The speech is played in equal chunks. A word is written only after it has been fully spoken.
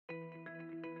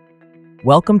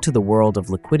Welcome to the world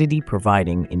of liquidity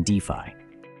providing in DeFi.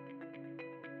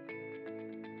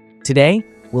 Today,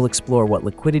 we'll explore what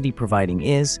liquidity providing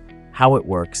is, how it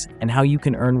works, and how you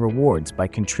can earn rewards by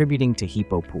contributing to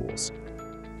Hipo pools.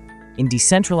 In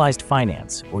decentralized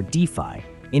finance, or DeFi,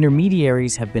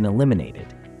 intermediaries have been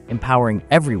eliminated, empowering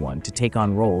everyone to take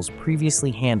on roles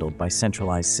previously handled by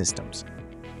centralized systems.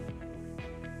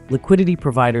 Liquidity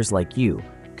providers like you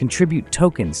contribute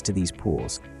tokens to these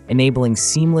pools, enabling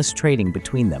seamless trading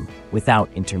between them without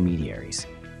intermediaries.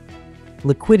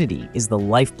 Liquidity is the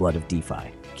lifeblood of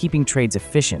DeFi, keeping trades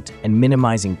efficient and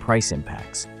minimizing price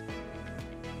impacts.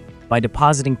 By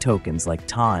depositing tokens like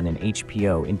TON and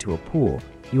HPO into a pool,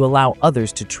 you allow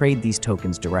others to trade these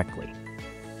tokens directly.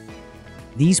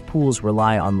 These pools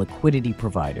rely on liquidity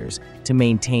providers to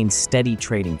maintain steady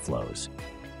trading flows.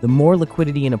 The more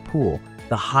liquidity in a pool,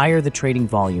 the higher the trading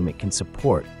volume it can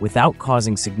support without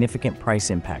causing significant price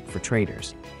impact for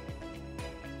traders.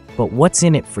 But what's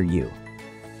in it for you?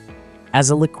 As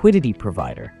a liquidity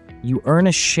provider, you earn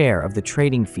a share of the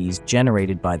trading fees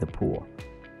generated by the pool.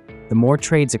 The more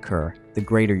trades occur, the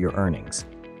greater your earnings.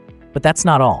 But that's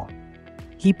not all.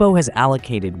 Hipo has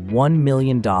allocated $1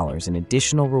 million in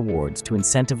additional rewards to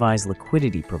incentivize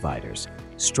liquidity providers,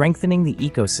 strengthening the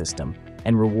ecosystem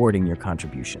and rewarding your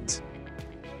contributions.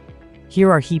 Here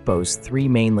are Hipo's three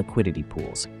main liquidity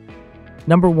pools.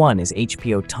 Number 1 is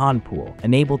HPO TON Pool,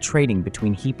 enable trading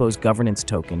between Hipo's governance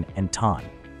token and TON.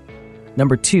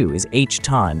 Number 2 is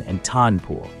HTON and TON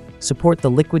Pool, support the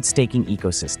liquid staking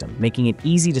ecosystem, making it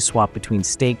easy to swap between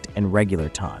staked and regular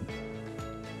TON.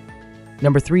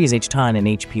 Number 3 is HTON and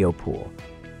HPO Pool,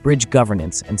 bridge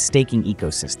governance and staking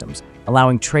ecosystems,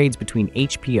 allowing trades between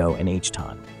HPO and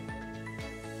HTON.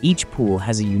 Each pool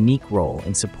has a unique role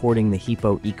in supporting the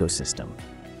Hipo ecosystem.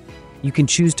 You can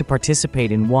choose to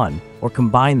participate in one or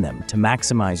combine them to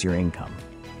maximize your income.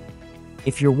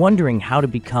 If you're wondering how to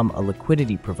become a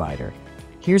liquidity provider,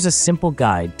 here's a simple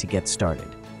guide to get started.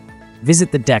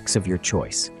 Visit the DEX of your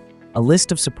choice. A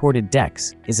list of supported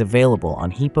DEX is available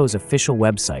on Hipo's official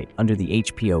website under the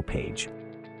HPO page.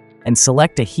 And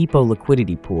select a Hipo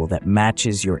liquidity pool that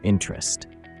matches your interest.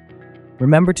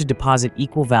 Remember to deposit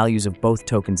equal values of both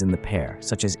tokens in the pair,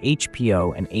 such as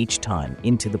HPO and HTON,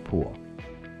 into the pool.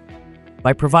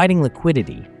 By providing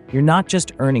liquidity, you're not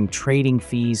just earning trading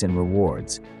fees and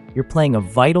rewards, you're playing a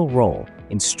vital role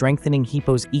in strengthening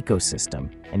Hipo's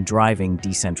ecosystem and driving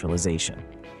decentralization.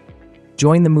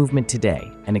 Join the movement today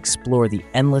and explore the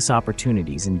endless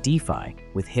opportunities in DeFi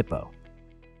with Hipo.